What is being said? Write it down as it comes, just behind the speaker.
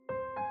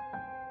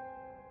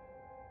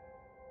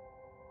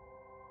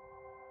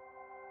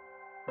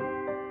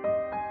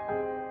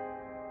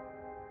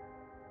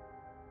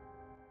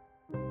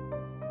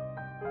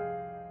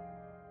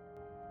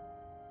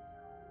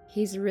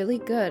He's really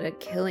good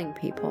at killing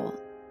people.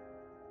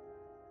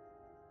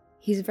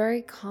 He's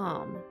very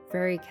calm,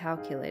 very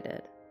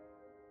calculated.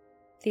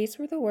 These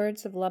were the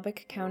words of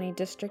Lubbock County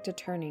District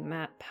Attorney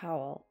Matt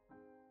Powell.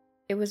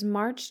 It was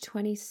March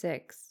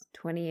 26,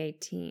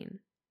 2018,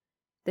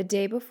 the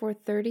day before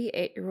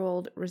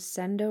 38-year-old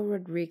Rosendo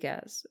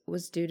Rodriguez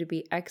was due to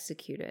be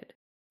executed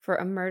for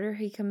a murder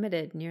he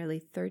committed nearly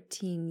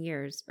 13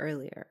 years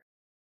earlier.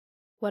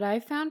 What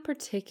I found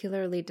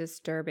particularly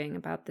disturbing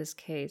about this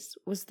case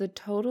was the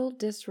total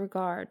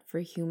disregard for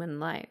human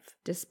life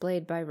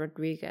displayed by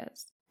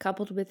Rodriguez,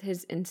 coupled with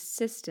his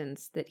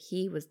insistence that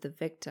he was the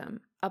victim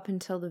up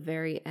until the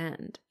very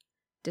end,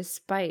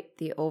 despite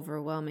the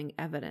overwhelming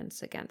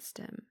evidence against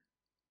him.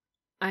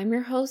 I'm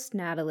your host,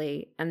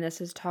 Natalie, and this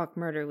is Talk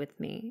Murder with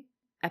Me,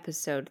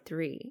 Episode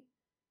 3,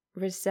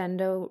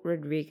 Rosendo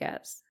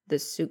Rodriguez, the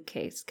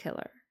Suitcase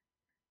Killer.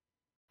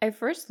 I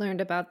first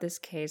learned about this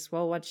case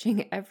while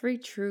watching every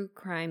true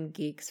crime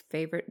geek's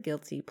favorite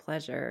guilty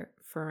pleasure,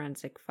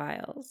 Forensic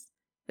Files.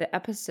 The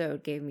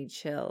episode gave me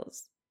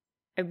chills.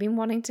 I've been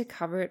wanting to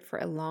cover it for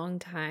a long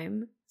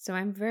time, so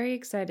I'm very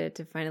excited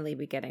to finally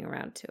be getting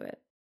around to it.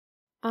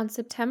 On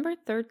September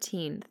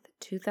 13th,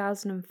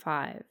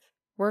 2005,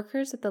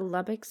 workers at the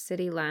Lubbock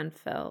City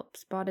landfill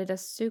spotted a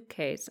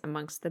suitcase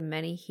amongst the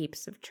many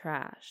heaps of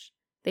trash.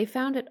 They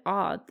found it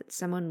odd that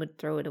someone would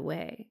throw it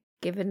away,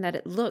 given that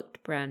it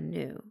looked brand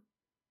new.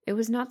 It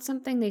was not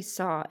something they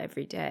saw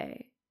every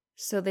day,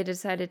 so they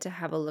decided to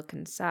have a look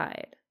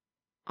inside.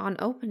 On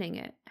opening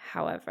it,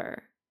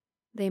 however,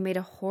 they made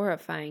a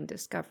horrifying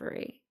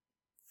discovery.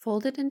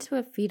 Folded into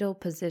a fetal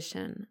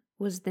position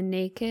was the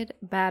naked,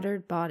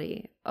 battered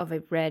body of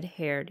a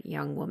red-haired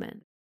young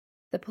woman.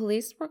 The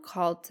police were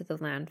called to the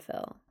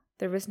landfill.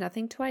 There was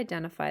nothing to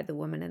identify the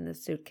woman in the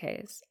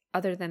suitcase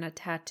other than a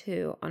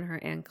tattoo on her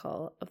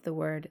ankle of the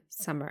word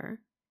summer.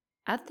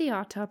 At the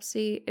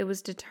autopsy, it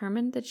was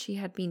determined that she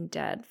had been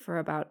dead for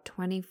about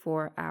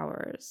 24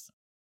 hours.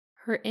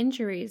 Her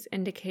injuries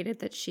indicated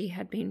that she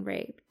had been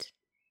raped.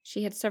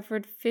 She had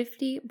suffered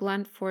 50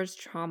 blunt force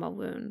trauma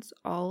wounds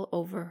all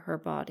over her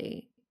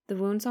body. The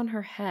wounds on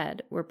her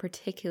head were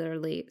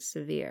particularly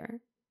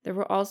severe. There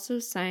were also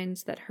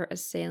signs that her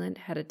assailant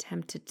had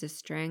attempted to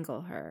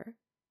strangle her.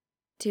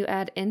 To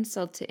add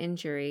insult to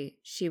injury,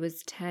 she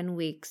was 10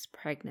 weeks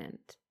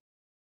pregnant.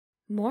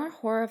 More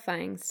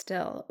horrifying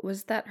still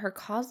was that her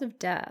cause of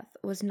death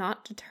was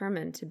not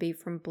determined to be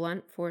from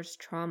blunt force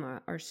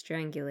trauma or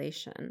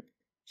strangulation.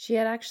 She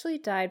had actually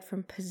died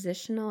from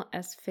positional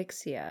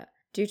asphyxia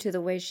due to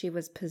the way she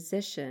was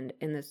positioned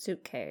in the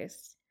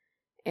suitcase.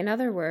 In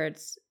other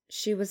words,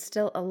 she was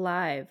still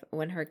alive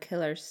when her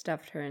killer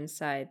stuffed her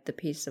inside the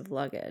piece of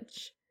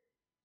luggage.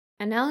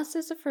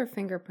 Analysis of her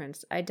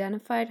fingerprints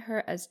identified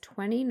her as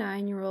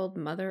 29-year-old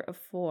mother of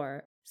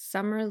 4,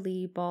 Summer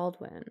Lee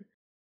Baldwin.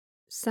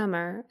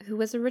 Summer, who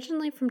was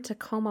originally from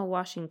Tacoma,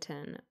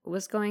 Washington,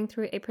 was going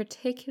through a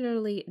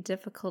particularly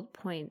difficult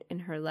point in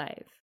her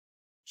life.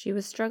 She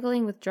was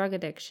struggling with drug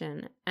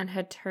addiction and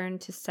had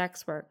turned to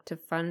sex work to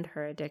fund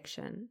her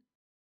addiction.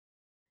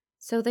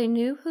 So they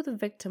knew who the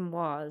victim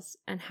was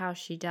and how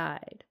she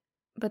died.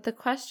 But the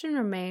question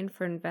remained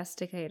for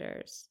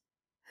investigators.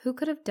 Who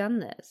could have done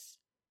this?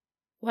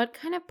 What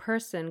kind of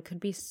person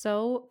could be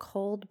so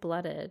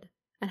cold-blooded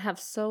and have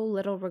so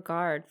little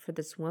regard for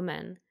this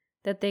woman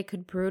that they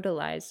could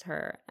brutalize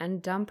her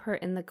and dump her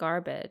in the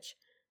garbage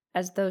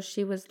as though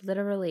she was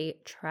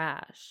literally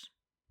trash?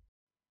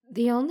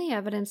 The only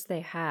evidence they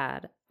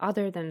had,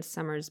 other than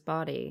Summer's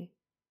body,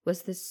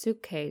 was the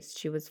suitcase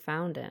she was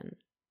found in.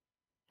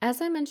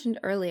 As I mentioned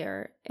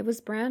earlier, it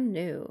was brand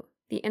new.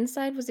 The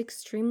inside was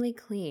extremely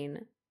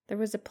clean. There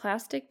was a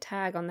plastic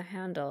tag on the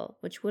handle,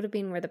 which would have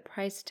been where the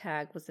price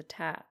tag was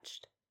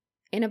attached.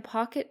 In a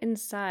pocket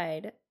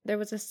inside, there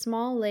was a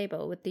small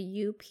label with the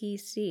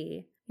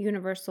UPC,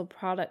 Universal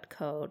Product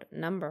Code,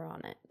 number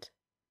on it.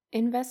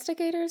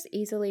 Investigators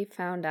easily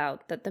found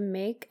out that the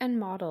make and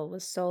model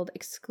was sold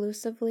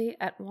exclusively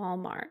at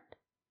Walmart.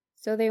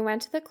 So they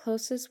went to the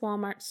closest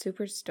Walmart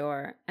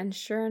superstore and,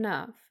 sure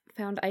enough,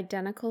 found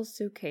identical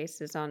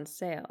suitcases on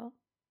sale.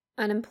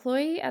 An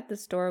employee at the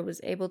store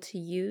was able to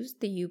use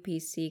the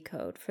UPC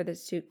code for the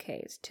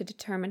suitcase to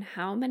determine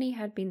how many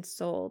had been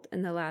sold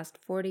in the last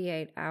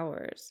 48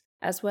 hours,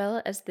 as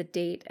well as the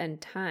date and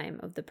time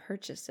of the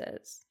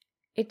purchases.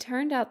 It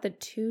turned out that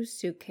 2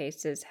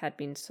 suitcases had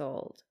been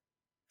sold.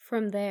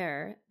 From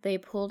there, they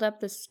pulled up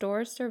the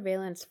store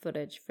surveillance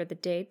footage for the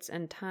dates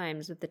and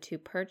times of the 2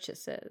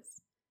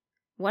 purchases.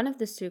 One of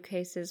the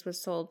suitcases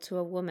was sold to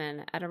a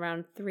woman at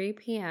around 3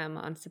 p.m.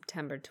 on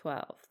September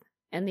 12th,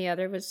 and the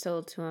other was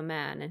sold to a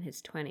man in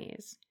his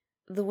 20s.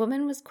 The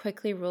woman was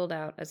quickly ruled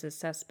out as a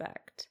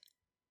suspect.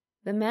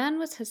 The man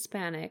was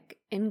Hispanic,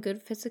 in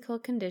good physical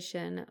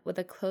condition, with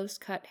a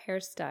close-cut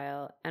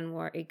hairstyle, and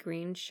wore a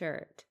green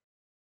shirt.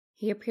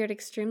 He appeared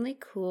extremely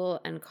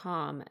cool and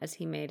calm as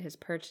he made his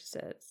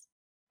purchases.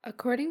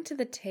 According to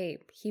the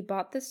tape, he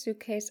bought the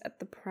suitcase at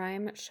the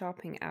prime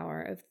shopping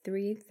hour of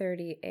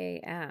 3:30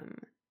 a.m.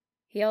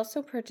 He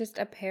also purchased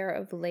a pair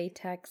of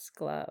latex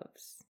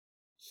gloves.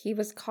 He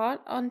was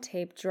caught on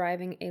tape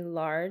driving a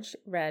large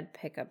red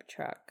pickup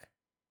truck.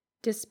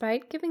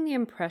 Despite giving the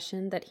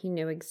impression that he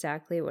knew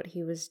exactly what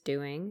he was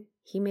doing,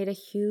 he made a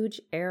huge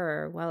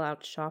error while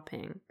out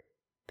shopping,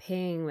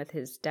 paying with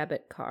his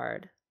debit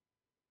card.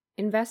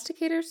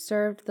 Investigators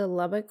served the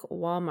Lubbock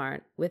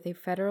Walmart with a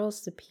federal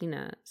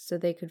subpoena so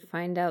they could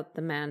find out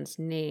the man's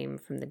name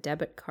from the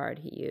debit card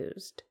he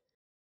used.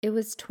 It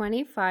was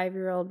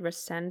 25-year-old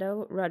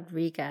Rosendo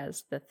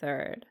Rodriguez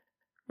III.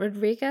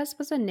 Rodriguez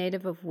was a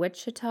native of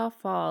Wichita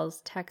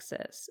Falls,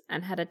 Texas,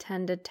 and had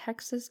attended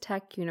Texas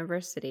Tech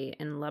University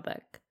in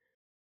Lubbock.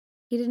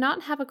 He did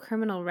not have a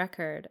criminal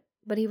record,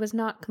 but he was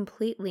not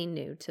completely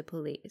new to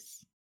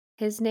police.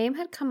 His name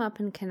had come up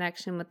in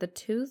connection with the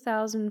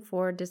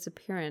 2004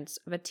 disappearance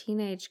of a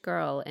teenage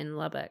girl in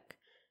Lubbock,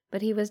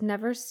 but he was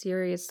never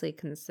seriously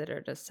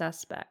considered a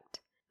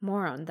suspect.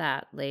 More on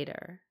that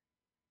later.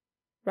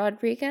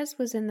 Rodriguez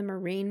was in the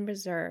Marine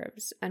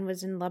Reserves and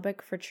was in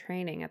Lubbock for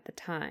training at the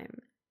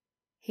time.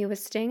 He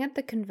was staying at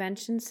the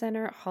Convention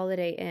Center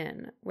Holiday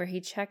Inn, where he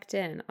checked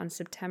in on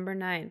September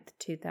 9,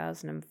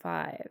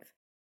 2005.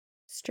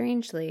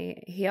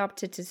 Strangely, he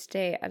opted to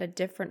stay at a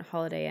different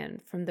Holiday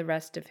Inn from the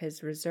rest of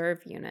his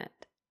reserve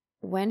unit.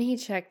 When he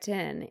checked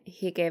in,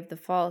 he gave the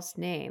false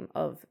name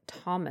of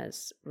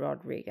Thomas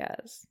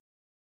Rodriguez.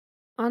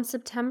 On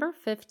September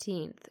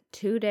 15th,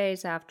 2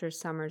 days after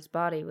Summer's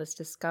body was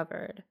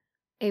discovered,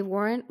 a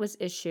warrant was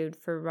issued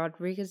for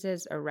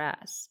Rodriguez's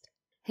arrest.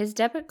 His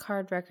debit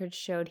card records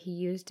showed he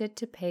used it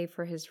to pay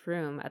for his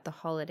room at the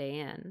Holiday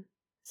Inn.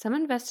 Some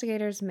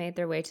investigators made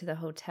their way to the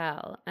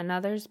hotel, and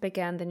others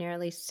began the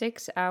nearly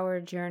 6-hour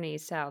journey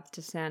south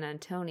to San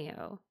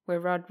Antonio,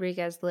 where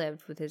Rodriguez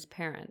lived with his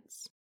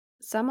parents.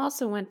 Some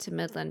also went to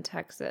Midland,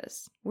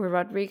 Texas, where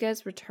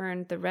Rodriguez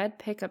returned the red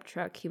pickup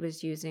truck he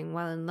was using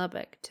while in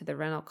Lubbock to the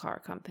rental car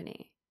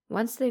company.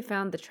 Once they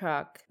found the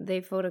truck,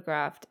 they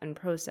photographed and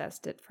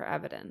processed it for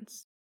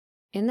evidence.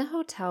 In the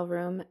hotel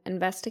room,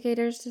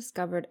 investigators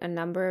discovered a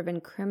number of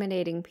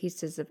incriminating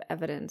pieces of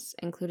evidence,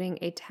 including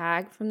a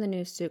tag from the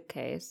new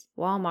suitcase,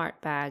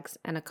 Walmart bags,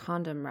 and a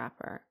condom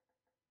wrapper.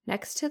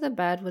 Next to the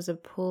bed was a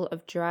pool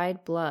of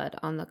dried blood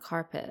on the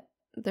carpet.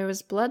 There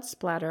was blood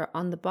splatter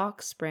on the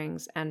box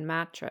springs and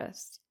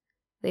mattress.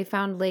 They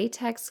found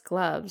latex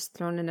gloves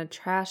thrown in a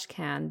trash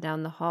can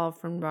down the hall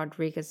from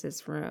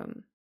Rodriguez's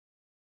room.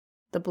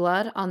 The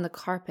blood on the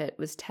carpet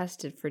was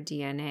tested for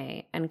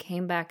DNA and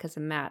came back as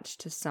a match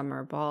to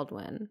Summer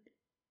Baldwin.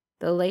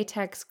 The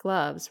latex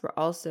gloves were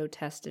also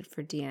tested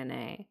for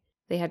DNA.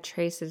 They had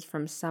traces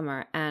from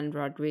Summer and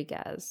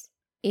Rodriguez.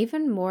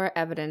 Even more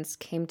evidence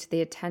came to the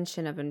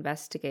attention of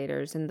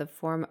investigators in the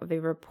form of a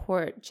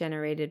report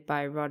generated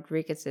by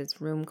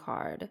Rodriguez's room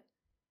card.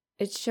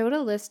 It showed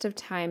a list of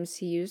times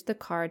he used the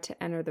card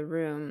to enter the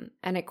room,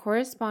 and it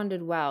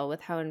corresponded well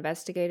with how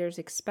investigators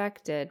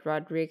expected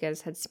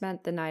Rodriguez had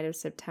spent the night of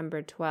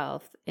September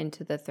 12th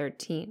into the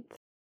 13th.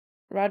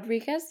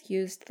 Rodriguez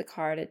used the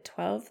card at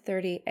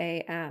 12:30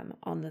 a.m.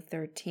 on the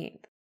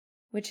 13th,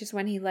 which is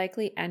when he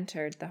likely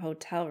entered the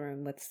hotel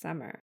room with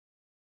Summer.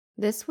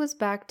 This was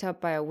backed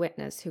up by a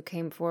witness who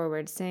came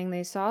forward saying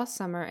they saw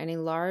Summer in a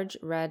large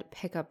red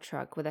pickup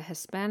truck with a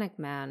Hispanic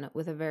man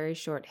with a very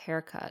short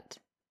haircut.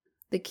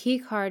 The key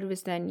card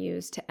was then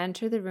used to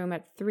enter the room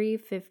at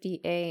 3:50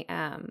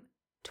 a.m.,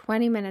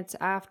 20 minutes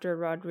after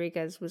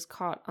Rodriguez was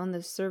caught on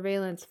the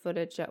surveillance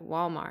footage at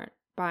Walmart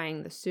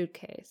buying the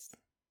suitcase.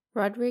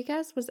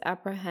 Rodriguez was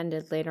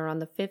apprehended later on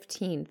the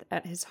 15th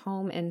at his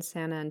home in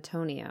San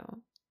Antonio.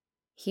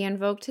 He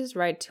invoked his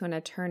right to an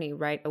attorney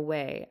right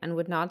away and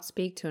would not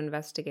speak to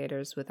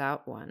investigators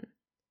without one.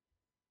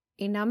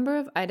 A number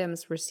of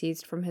items were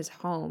seized from his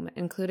home,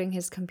 including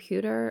his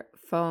computer,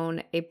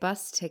 phone, a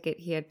bus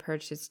ticket he had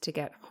purchased to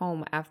get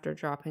home after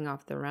dropping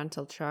off the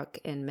rental truck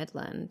in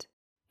Midland,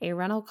 a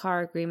rental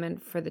car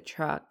agreement for the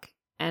truck,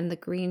 and the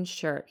green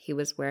shirt he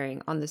was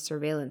wearing on the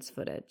surveillance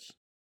footage.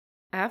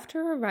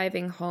 After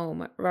arriving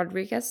home,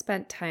 Rodriguez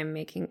spent time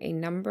making a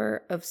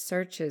number of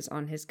searches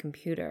on his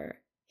computer.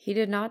 He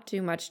did not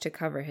do much to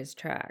cover his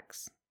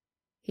tracks.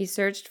 He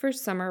searched for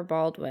Summer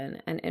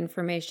Baldwin and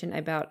information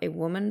about a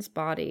woman's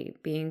body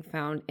being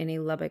found in a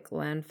Lubbock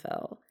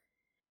landfill.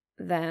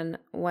 Then,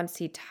 once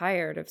he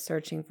tired of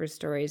searching for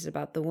stories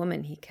about the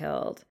woman he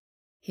killed,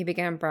 he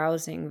began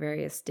browsing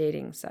various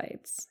dating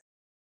sites.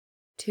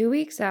 2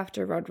 weeks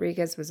after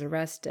Rodriguez was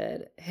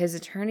arrested, his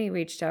attorney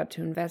reached out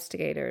to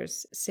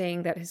investigators,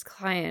 saying that his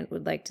client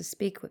would like to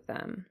speak with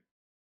them.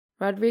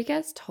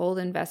 Rodriguez told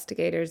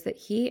investigators that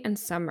he and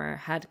Summer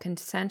had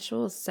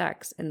consensual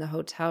sex in the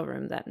hotel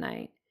room that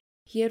night.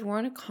 He had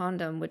worn a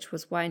condom, which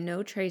was why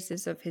no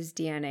traces of his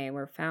DNA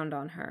were found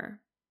on her.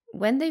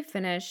 When they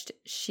finished,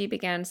 she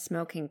began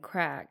smoking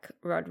crack,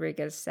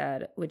 Rodriguez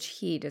said, which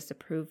he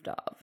disapproved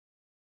of.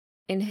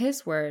 In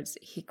his words,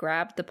 he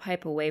grabbed the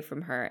pipe away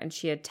from her and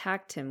she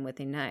attacked him with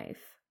a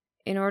knife.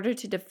 In order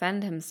to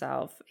defend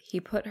himself, he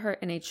put her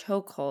in a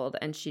chokehold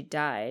and she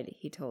died,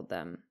 he told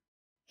them.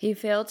 He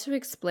failed to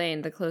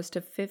explain the close to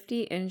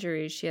 50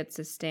 injuries she had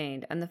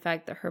sustained and the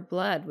fact that her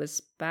blood was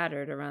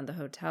spattered around the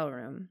hotel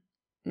room.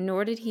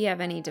 nor did he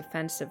have any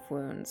defensive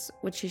wounds,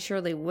 which he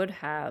surely would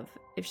have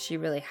if she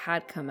really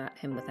had come at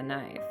him with a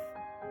knife.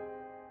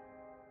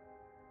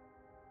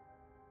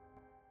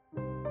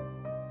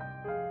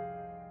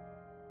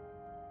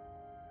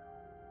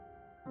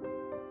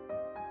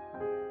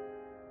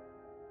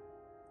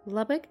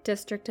 Lubbock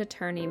District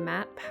Attorney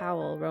Matt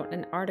Powell wrote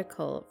an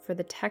article for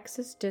the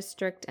Texas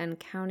District and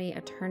County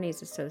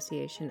Attorneys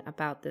Association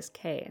about this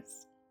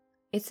case.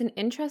 It's an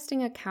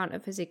interesting account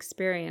of his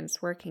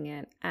experience working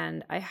it,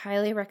 and I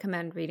highly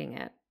recommend reading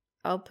it.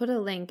 I'll put a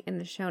link in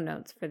the show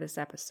notes for this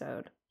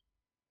episode.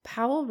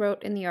 Powell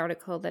wrote in the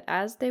article that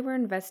as they were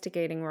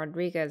investigating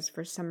Rodriguez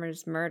for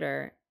Summers'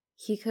 murder,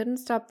 he couldn't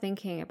stop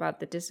thinking about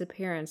the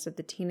disappearance of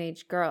the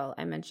teenage girl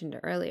I mentioned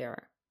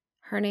earlier.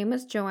 Her name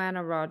was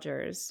Joanna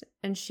Rogers,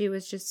 and she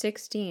was just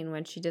 16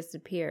 when she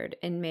disappeared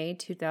in May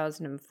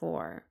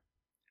 2004.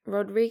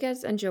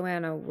 Rodriguez and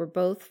Joanna were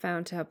both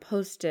found to have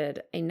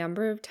posted a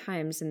number of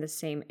times in the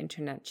same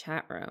internet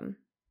chat room.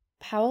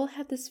 Powell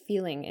had this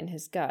feeling in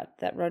his gut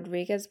that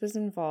Rodriguez was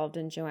involved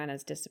in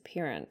Joanna's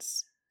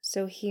disappearance,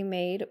 so he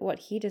made what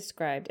he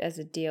described as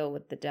a deal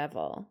with the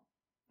devil.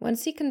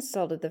 Once he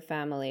consulted the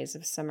families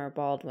of Summer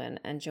Baldwin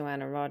and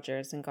Joanna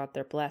Rogers and got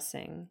their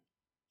blessing,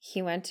 he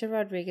went to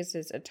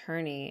Rodriguez's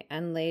attorney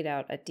and laid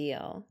out a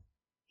deal.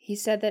 He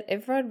said that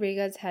if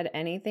Rodriguez had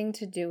anything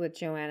to do with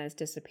Joanna's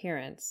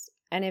disappearance,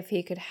 and if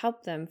he could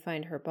help them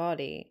find her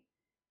body,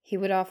 he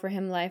would offer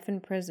him life in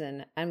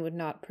prison and would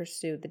not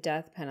pursue the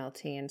death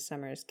penalty in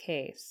Summers'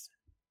 case.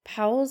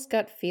 Powell's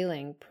gut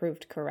feeling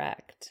proved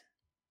correct.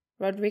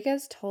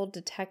 Rodriguez told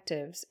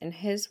detectives, in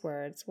his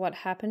words, what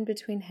happened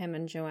between him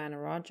and Joanna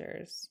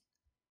Rogers.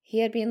 He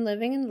had been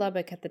living in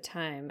Lubbock at the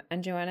time,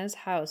 and Joanna's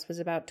house was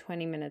about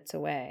 20 minutes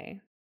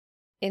away.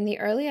 In the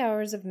early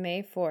hours of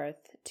May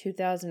 4th,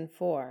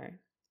 2004,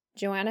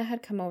 Joanna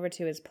had come over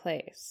to his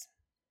place.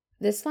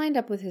 This lined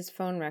up with his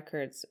phone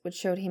records, which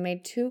showed he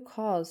made 2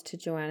 calls to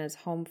Joanna's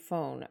home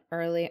phone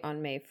early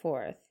on May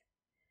 4th.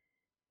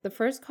 The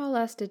first call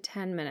lasted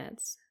 10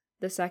 minutes.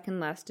 The second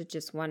lasted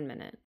just 1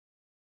 minute.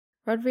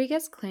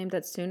 Rodriguez claimed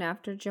that soon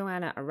after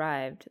Joanna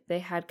arrived, they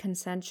had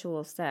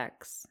consensual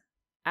sex.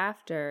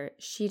 After,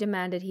 she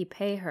demanded he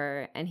pay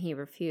her, and he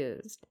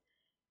refused.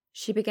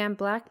 She began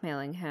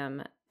blackmailing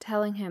him,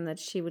 telling him that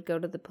she would go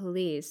to the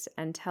police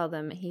and tell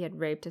them he had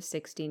raped a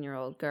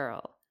 16-year-old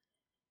girl.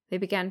 They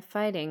began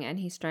fighting, and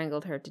he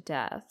strangled her to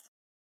death.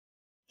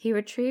 He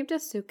retrieved a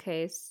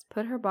suitcase,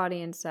 put her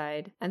body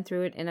inside, and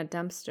threw it in a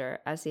dumpster,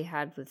 as he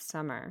had with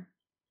Summer.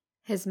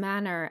 His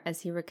manner,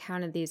 as he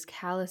recounted these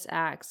callous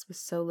acts with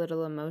so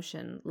little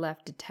emotion,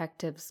 left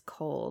detectives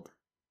cold.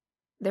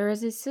 There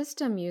is a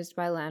system used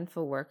by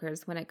landfill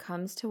workers when it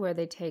comes to where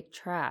they take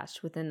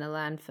trash within the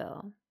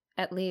landfill.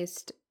 At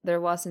least,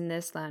 there was in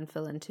this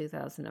landfill in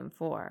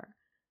 2004.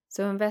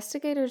 So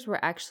investigators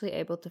were actually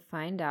able to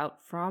find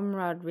out from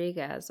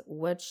Rodriguez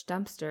which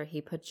dumpster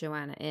he put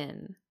Joanna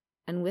in,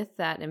 and with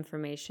that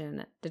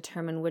information,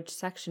 determine which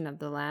section of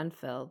the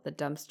landfill the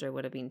dumpster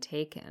would have been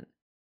taken.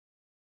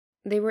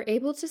 They were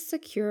able to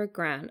secure a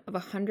grant of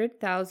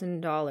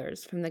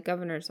 $100,000 from the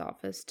governor's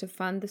office to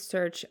fund the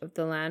search of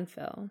the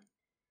landfill.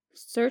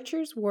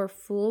 Searchers wore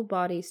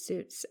full-body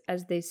suits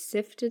as they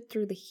sifted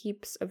through the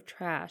heaps of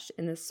trash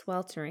in the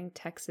sweltering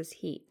Texas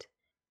heat.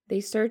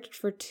 They searched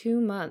for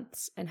 2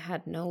 months and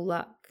had no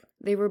luck.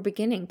 They were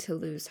beginning to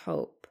lose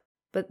hope.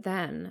 But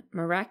then,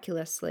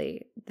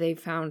 miraculously, they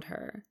found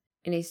her,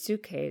 in a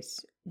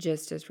suitcase,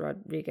 just as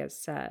Rodriguez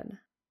said.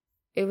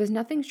 It was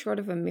nothing short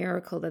of a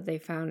miracle that they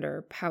found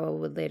her, Powell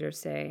would later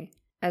say,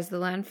 as the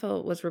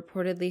landfill was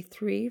reportedly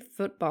 3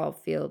 football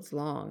fields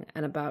long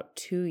and about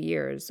 2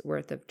 years'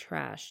 worth of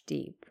trash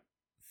deep.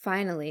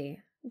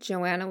 Finally,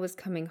 Joanna was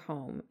coming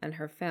home, and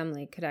her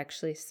family could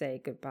actually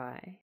say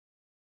goodbye.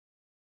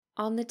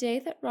 On the day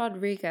that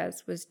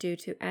Rodriguez was due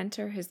to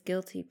enter his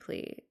guilty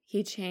plea,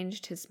 he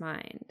changed his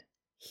mind.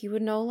 He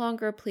would no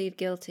longer plead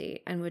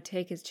guilty and would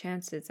take his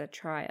chances at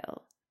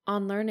trial.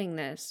 On learning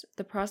this,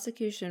 the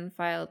prosecution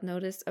filed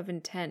notice of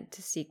intent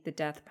to seek the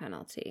death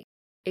penalty.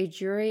 A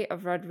jury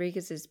of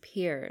Rodriguez's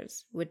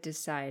peers would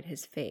decide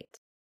his fate.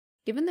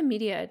 Given the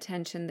media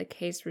attention the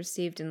case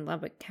received in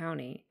Lubbock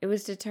County, it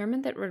was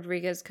determined that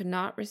Rodriguez could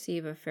not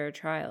receive a fair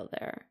trial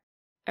there.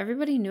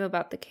 Everybody knew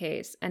about the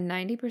case, and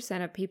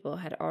 90% of people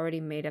had already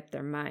made up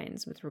their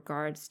minds with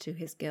regards to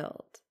his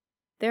guilt.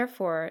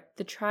 Therefore,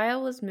 the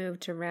trial was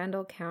moved to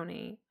Randall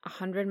County,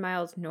 100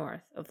 miles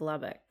north of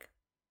Lubbock.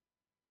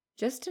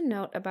 Just a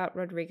note about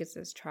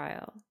Rodriguez's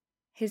trial.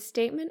 His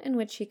statement in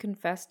which he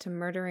confessed to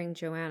murdering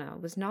Joanna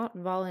was not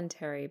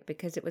voluntary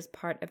because it was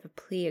part of a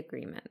plea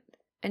agreement,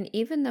 and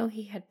even though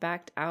he had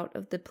backed out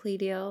of the plea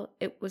deal,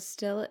 it was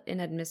still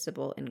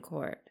inadmissible in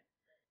court.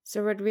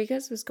 So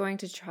Rodriguez was going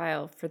to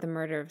trial for the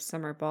murder of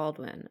Summer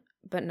Baldwin,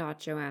 but not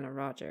Joanna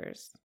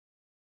Rogers.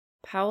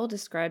 Powell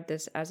described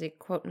this as a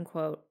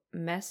quote-unquote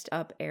messed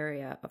up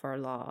area of our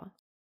law.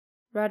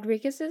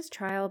 Rodriguez's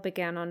trial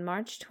began on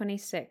March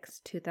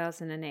 26,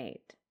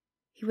 2008.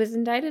 He was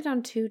indicted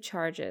on 2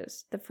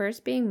 charges, the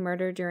first being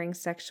murder during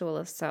sexual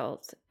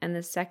assault, and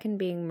the second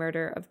being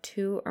murder of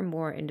 2 or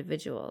more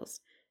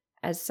individuals,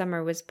 as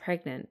Summer was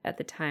pregnant at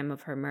the time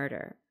of her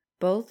murder.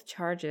 Both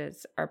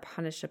charges are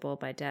punishable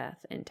by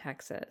death in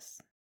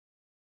Texas.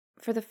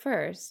 For the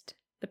first,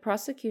 the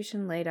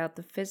prosecution laid out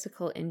the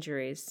physical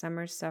injuries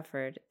Summer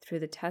suffered through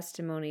the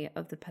testimony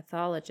of the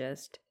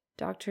pathologist,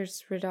 Dr.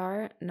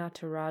 Sridhar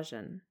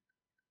Natarajan.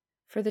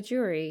 For the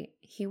jury,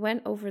 he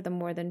went over the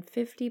more than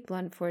 50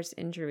 blunt force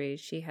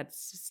injuries she had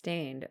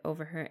sustained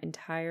over her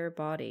entire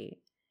body.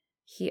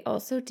 He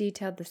also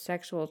detailed the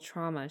sexual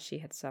trauma she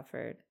had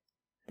suffered.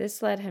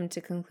 This led him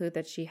to conclude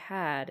that she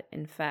had,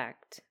 in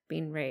fact,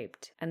 been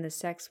raped, and the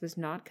sex was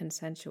not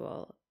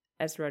consensual,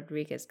 as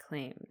Rodriguez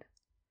claimed.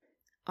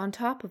 On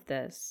top of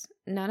this,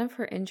 none of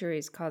her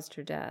injuries caused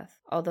her death,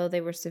 although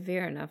they were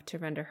severe enough to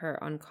render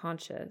her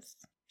unconscious.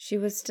 She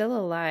was still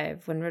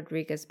alive when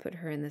Rodriguez put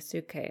her in the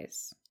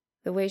suitcase.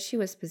 The way she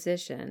was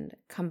positioned,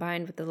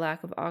 combined with the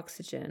lack of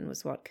oxygen,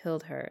 was what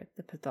killed her,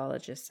 the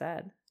pathologist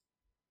said.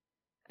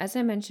 As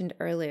I mentioned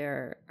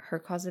earlier, her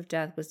cause of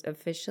death was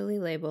officially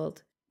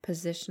labeled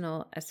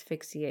positional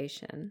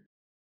asphyxiation.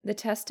 The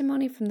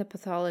testimony from the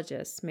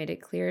pathologist made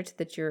it clear to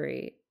the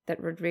jury that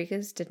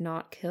Rodriguez did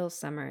not kill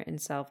Summer in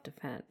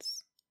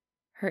self-defense.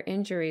 Her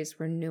injuries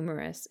were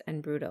numerous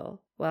and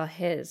brutal, while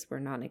his were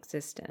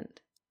non-existent.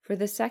 For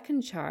the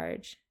second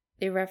charge,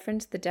 they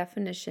referenced the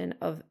definition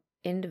of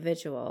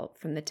individual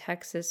from the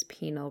Texas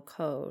Penal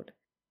Code.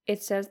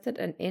 It says that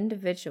an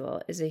individual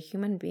is a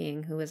human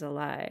being who is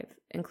alive,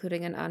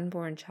 including an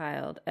unborn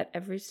child, at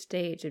every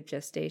stage of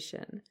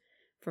gestation,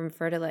 from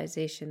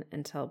fertilization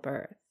until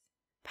birth.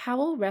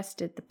 Powell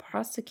rested the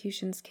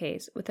prosecution's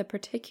case with a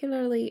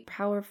particularly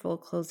powerful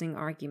closing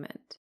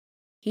argument.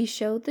 He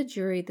showed the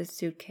jury the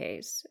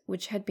suitcase,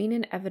 which had been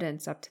in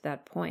evidence up to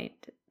that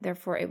point,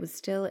 therefore it was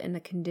still in the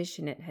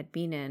condition it had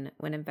been in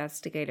when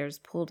investigators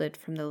pulled it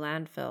from the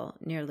landfill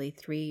nearly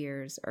 3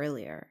 years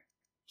earlier.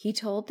 He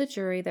told the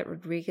jury that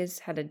Rodriguez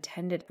had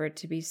intended for it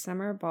to be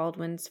Summer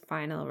Baldwin's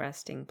final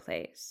resting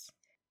place.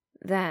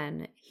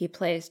 Then, he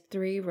placed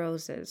 3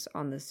 roses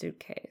on the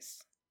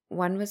suitcase.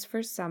 One was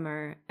for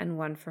Summer and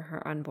one for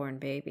her unborn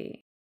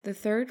baby. The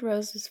third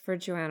rose was for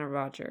Joanna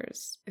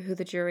Rogers, who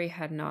the jury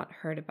had not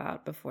heard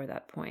about before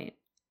that point.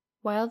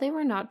 While they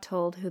were not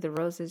told who the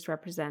roses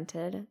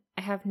represented,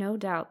 I have no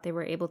doubt they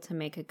were able to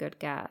make a good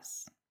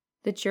guess.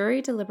 The jury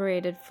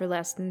deliberated for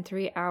less than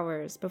 3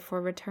 hours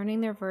before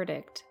returning their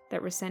verdict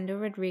that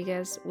Rosendo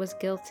Rodriguez was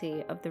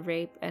guilty of the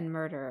rape and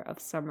murder of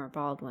Summer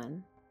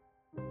Baldwin.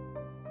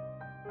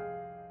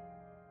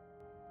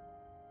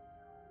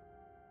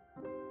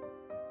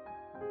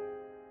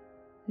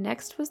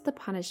 Next was the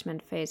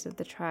punishment phase of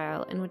the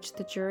trial, in which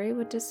the jury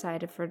would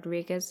decide if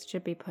Rodriguez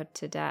should be put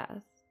to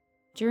death.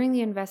 During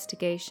the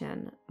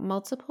investigation,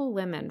 multiple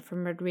women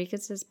from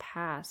Rodriguez's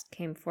past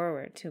came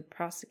forward to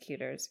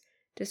prosecutors,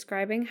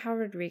 describing how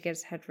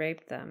Rodriguez had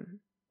raped them.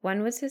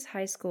 One was his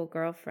high school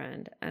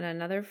girlfriend, and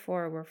another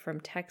 4 were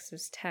from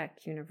Texas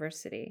Tech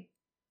University.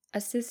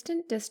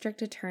 Assistant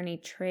District Attorney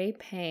Trey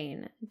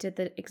Payne did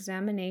the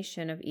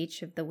examination of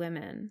each of the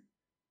women.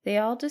 They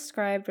all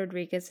described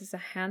Rodriguez as a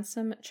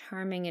handsome,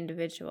 charming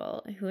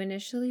individual who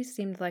initially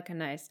seemed like a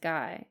nice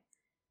guy.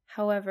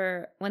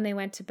 However, when they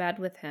went to bed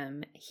with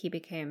him, he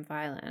became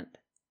violent.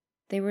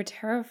 They were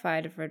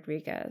terrified of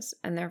Rodriguez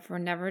and therefore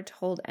never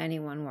told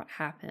anyone what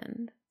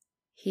happened.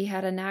 He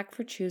had a knack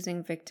for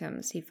choosing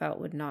victims he felt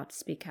would not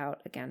speak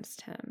out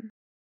against him.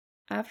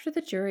 After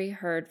the jury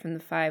heard from the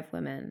 5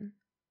 women,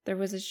 there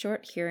was a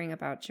short hearing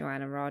about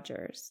Joanna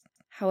Rogers.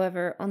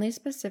 However, only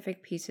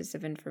specific pieces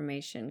of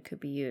information could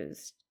be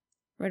used.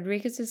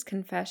 Rodriguez's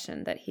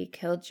confession that he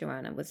killed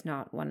Joanna was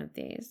not one of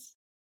these.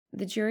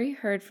 The jury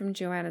heard from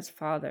Joanna's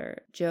father,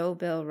 Joe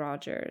Bill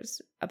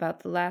Rogers,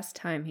 about the last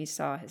time he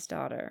saw his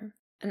daughter.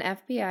 An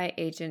FBI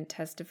agent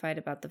testified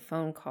about the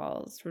phone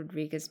calls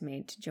Rodriguez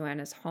made to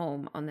Joanna's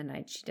home on the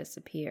night she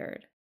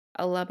disappeared.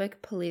 A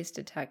Lubbock police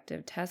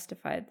detective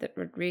testified that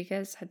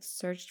Rodriguez had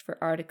searched for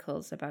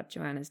articles about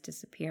Joanna's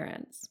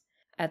disappearance.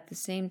 At the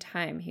same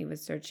time, he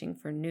was searching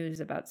for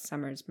news about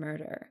Summer's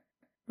murder.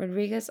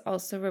 Rodriguez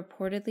also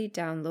reportedly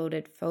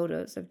downloaded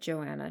photos of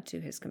Joanna to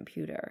his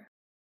computer.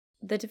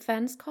 The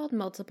defense called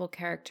multiple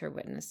character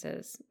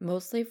witnesses,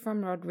 mostly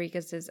from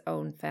Rodriguez's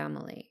own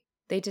family.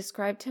 They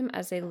described him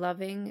as a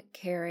loving,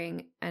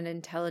 caring, and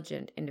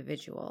intelligent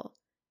individual.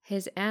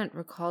 His aunt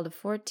recalled a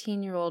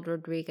 14-year-old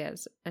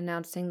Rodriguez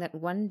announcing that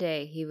one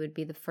day he would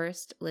be the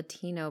first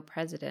Latino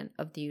president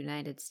of the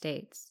United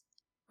States.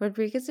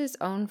 Rodriguez's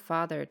own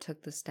father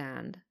took the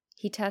stand.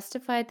 He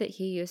testified that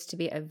he used to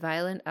be a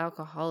violent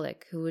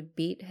alcoholic who would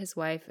beat his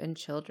wife and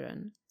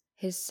children.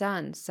 His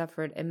son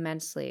suffered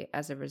immensely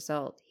as a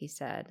result, he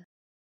said.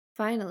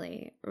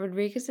 Finally,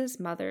 Rodriguez's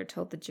mother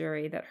told the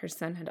jury that her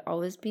son had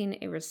always been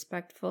a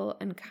respectful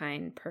and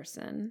kind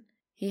person.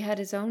 He had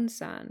his own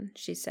son,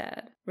 she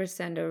said,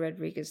 Rosendo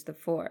Rodriguez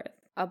IV,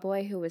 a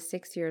boy who was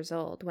 6 years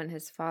old when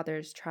his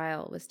father's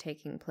trial was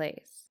taking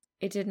place.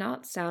 It did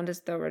not sound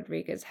as though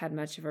Rodriguez had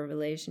much of a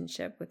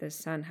relationship with his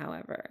son,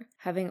 however,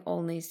 having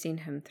only seen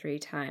him 3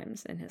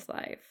 times in his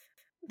life.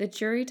 The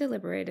jury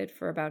deliberated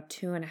for about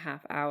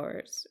 2.5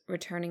 hours,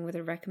 returning with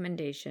a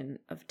recommendation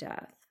of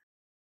death.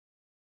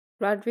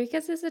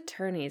 Rodriguez's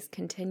attorneys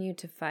continued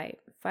to fight,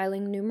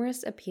 filing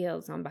numerous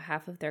appeals on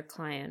behalf of their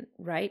client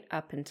right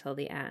up until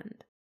the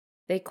end.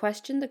 They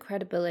questioned the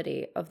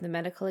credibility of the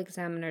medical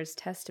examiner's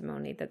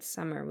testimony that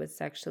Summer was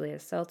sexually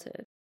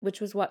assaulted,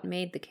 which was what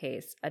made the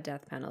case a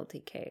death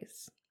penalty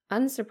case.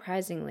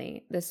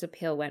 Unsurprisingly, this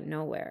appeal went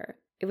nowhere.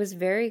 It was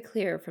very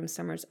clear from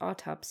Summer's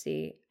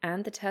autopsy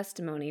and the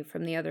testimony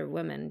from the other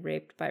women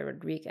raped by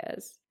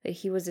Rodriguez that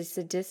he was a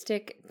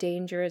sadistic,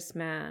 dangerous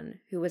man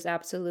who was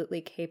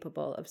absolutely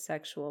capable of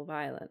sexual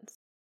violence.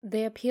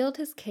 They appealed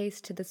his case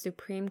to the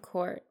Supreme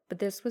Court, but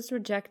this was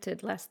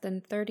rejected less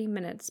than 30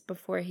 minutes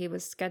before he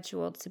was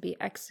scheduled to be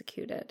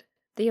executed.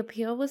 The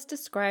appeal was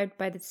described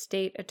by the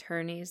state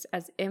attorneys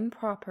as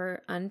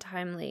improper,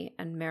 untimely,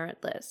 and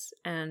meritless,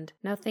 and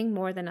nothing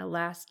more than a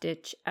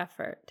last-ditch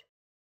effort.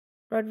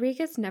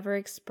 Rodriguez never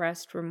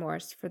expressed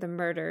remorse for the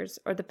murders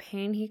or the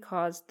pain he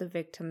caused the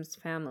victims'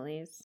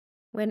 families.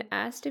 When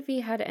asked if he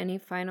had any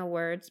final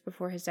words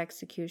before his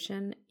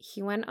execution,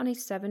 he went on a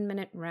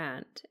 7-minute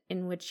rant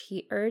in which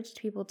he urged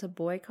people to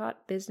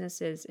boycott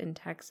businesses in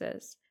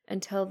Texas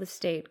until the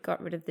state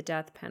got rid of the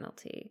death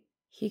penalty.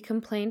 He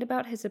complained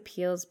about his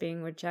appeals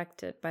being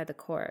rejected by the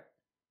court.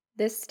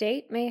 "This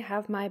state may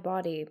have my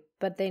body,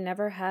 but they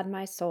never had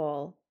my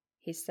soul,"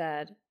 he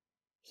said.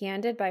 He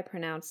ended by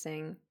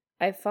pronouncing,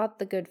 "I've fought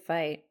the good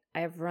fight. I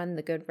have run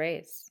the good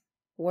race.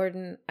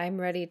 Warden, I'm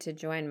ready to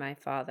join my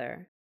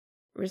father."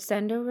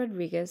 Rosendo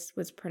Rodriguez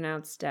was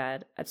pronounced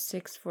dead at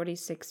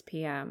 6:46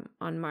 p.m.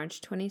 on March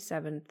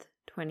 27,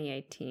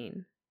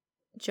 2018.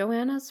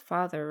 Joanna's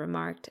father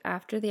remarked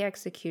after the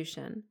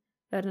execution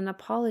that an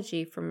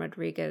apology from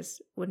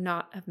Rodriguez would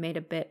not have made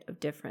a bit of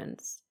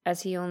difference,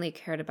 as he only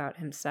cared about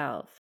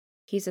himself.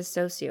 "He's a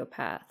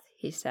sociopath,"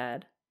 he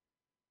said.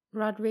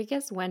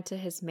 "Rodriguez went to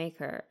his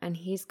maker, and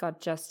he's got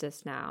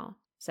justice now,"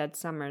 said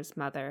Summer's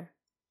mother.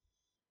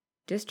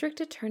 District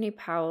Attorney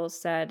Powell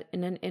said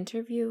in an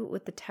interview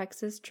with the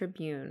Texas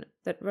Tribune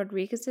that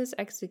Rodriguez's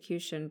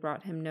execution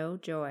brought him no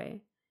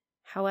joy.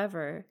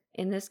 However,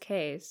 in this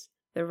case,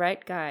 the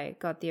right guy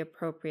got the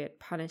appropriate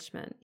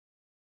punishment.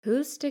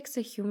 Who sticks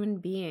a human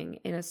being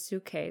in a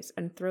suitcase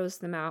and throws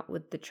them out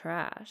with the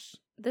trash?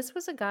 This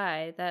was a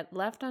guy that,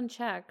 left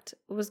unchecked,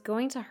 was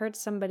going to hurt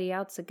somebody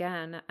else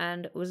again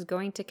and was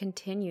going to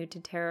continue to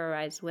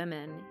terrorize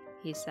women,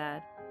 he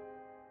said.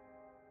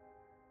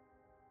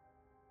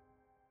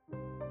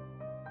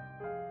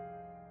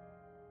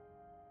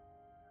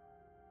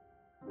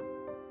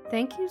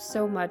 Thank you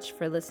so much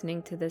for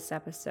listening to this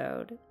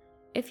episode.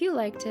 If you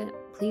liked it,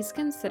 please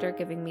consider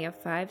giving me a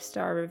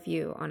 5-star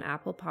review on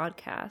Apple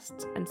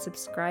Podcasts and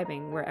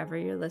subscribing wherever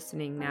you're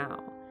listening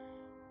now.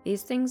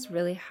 These things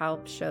really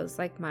help shows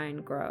like mine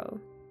grow.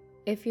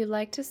 If you'd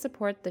like to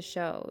support the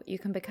show, you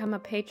can become a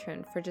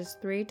patron for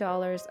just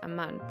 $3 a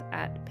month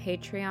at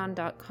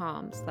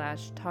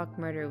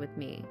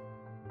patreon.com/talkmurderwithme.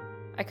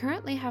 I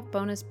currently have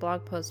bonus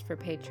blog posts for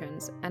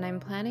patrons, and I'm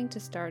planning to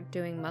start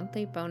doing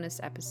monthly bonus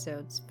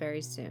episodes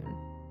very soon.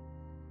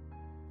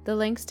 The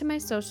links to my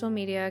social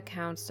media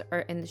accounts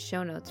are in the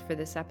show notes for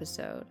this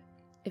episode.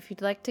 If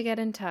you'd like to get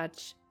in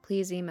touch,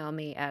 please email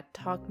me at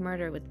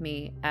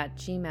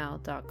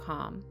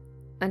talkmurderwithme@gmail.com.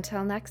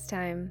 Until next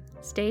time,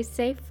 stay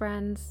safe,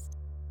 friends.